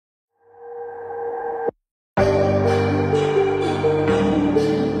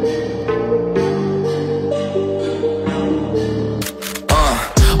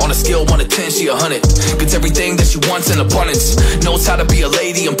she 100. Gets everything that she wants in abundance. Knows how to be a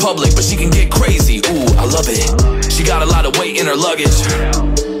lady in public, but she can get crazy. Ooh, I love it. She got a lot of weight in her luggage,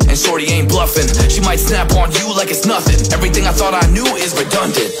 and shorty ain't bluffing. She might snap on you like it's nothing. Everything I thought I knew is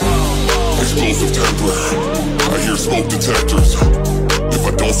redundant. Explosive temper, I hear smoke detectors. If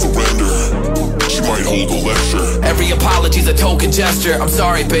I don't surrender, she might hold a lecture. Every apology's a token gesture. I'm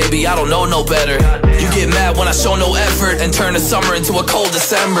sorry, baby, I don't know no better. You get mad when I show no effort and turn the summer into a cold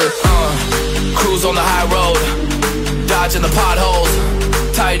December. Cruise on the high road, dodging the potholes,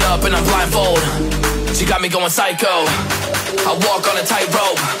 tied up and I'm blindfold. She got me going psycho. I walk on a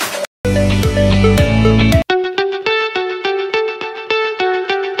tightrope.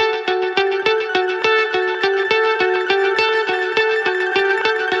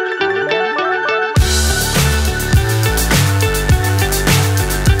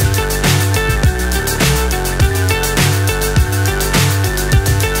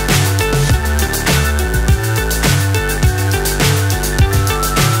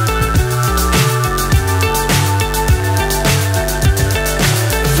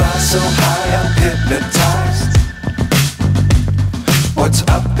 So high I'm hypnotized. What's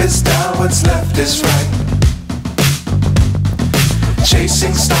up is down, what's left is right.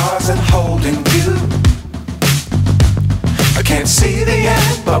 Chasing stars and holding you. I can't see the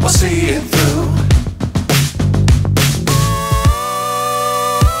end, but we'll see it through.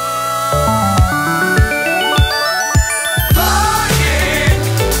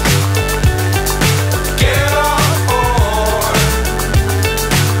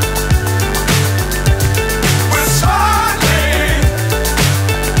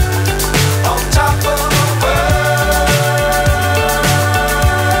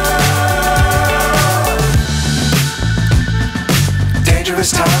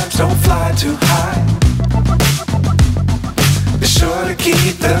 Times don't fly too high. Be sure to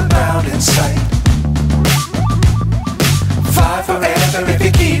keep the ground in sight. Fly forever if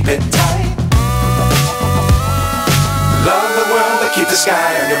you keep it tight. Love the world but keep the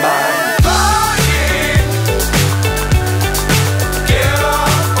sky on your mind.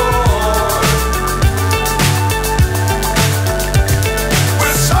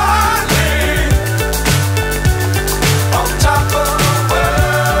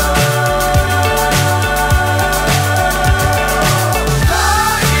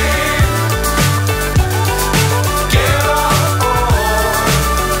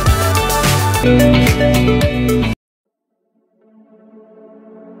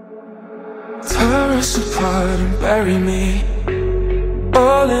 Tear us apart and bury me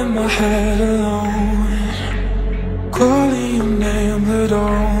all in my head alone. Calling your name but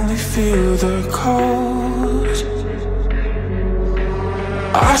only feel the cold.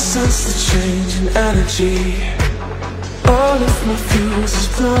 I sense the change in energy. All of my fuse is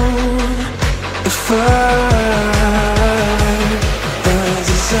blown. The fire burns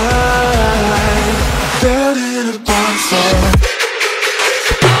inside, building a bonfire.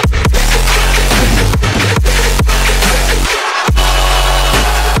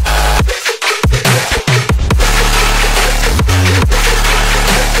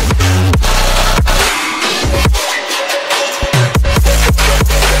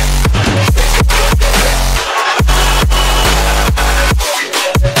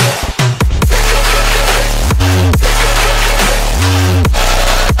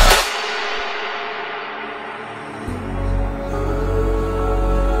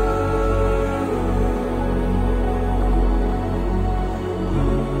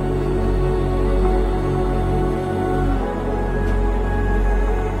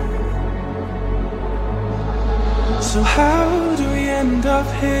 So how do we end up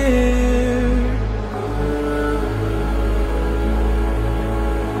here?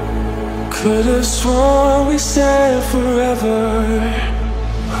 Could've sworn we said forever.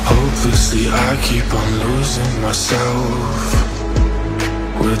 Hopelessly I keep on losing myself.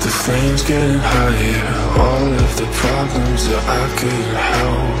 With the flames getting higher, all of the problems that I couldn't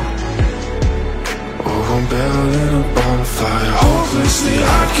help. Oh, I'm building a bonfire. Hopelessly I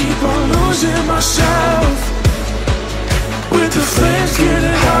keep on losing myself. With the flames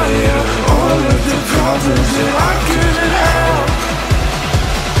getting higher, all of the problems that I couldn't help.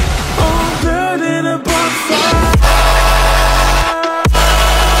 Oh, I'm building a bonfire.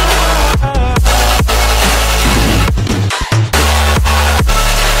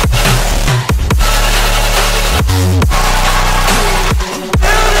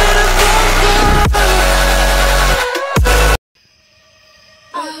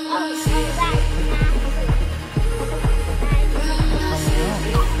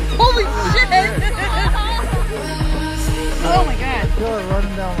 Holy shit! Oh my god. I feel it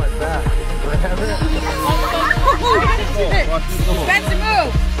running down my back. Fancy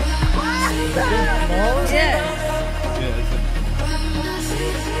move! Yeah.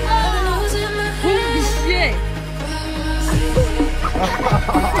 Holy shit!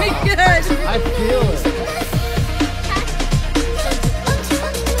 Pretty good! I feel it.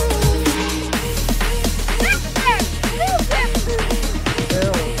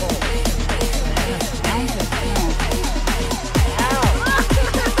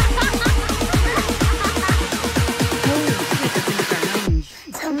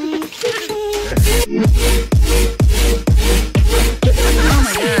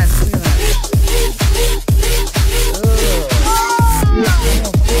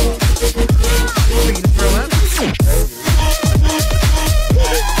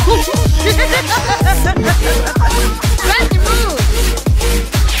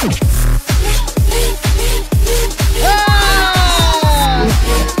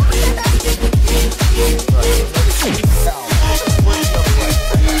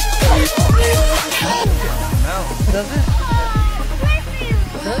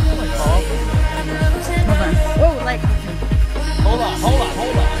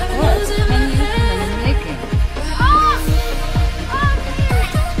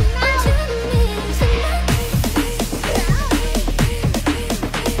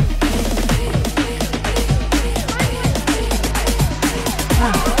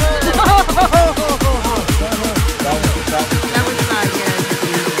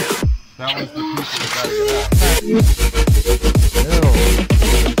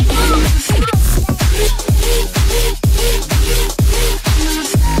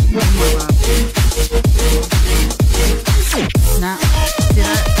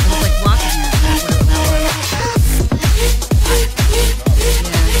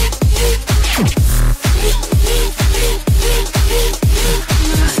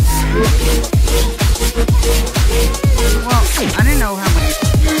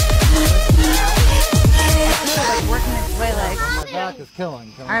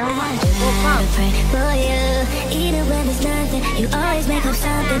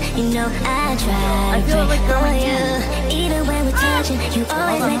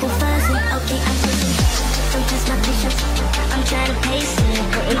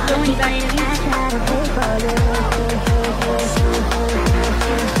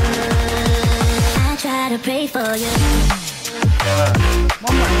 I try to pray for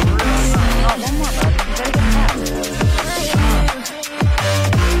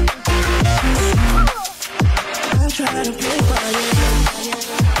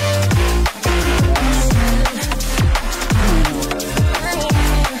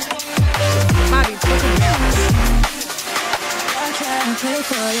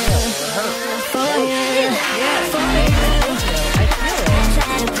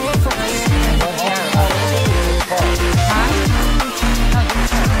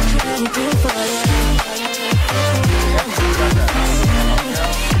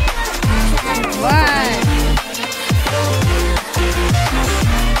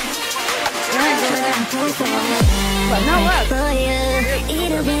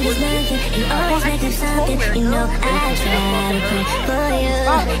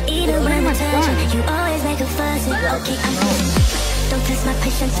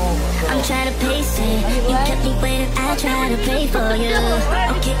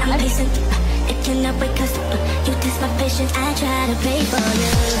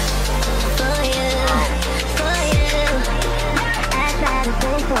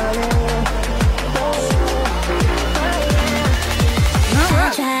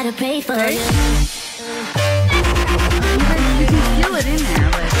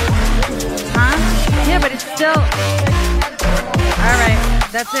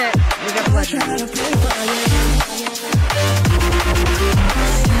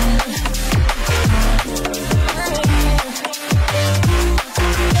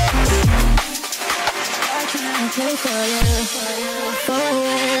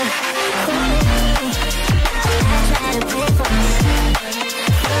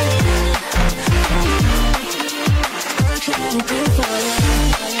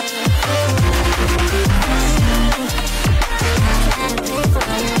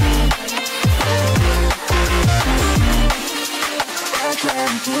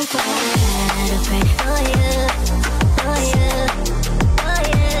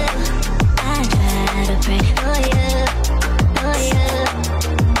you.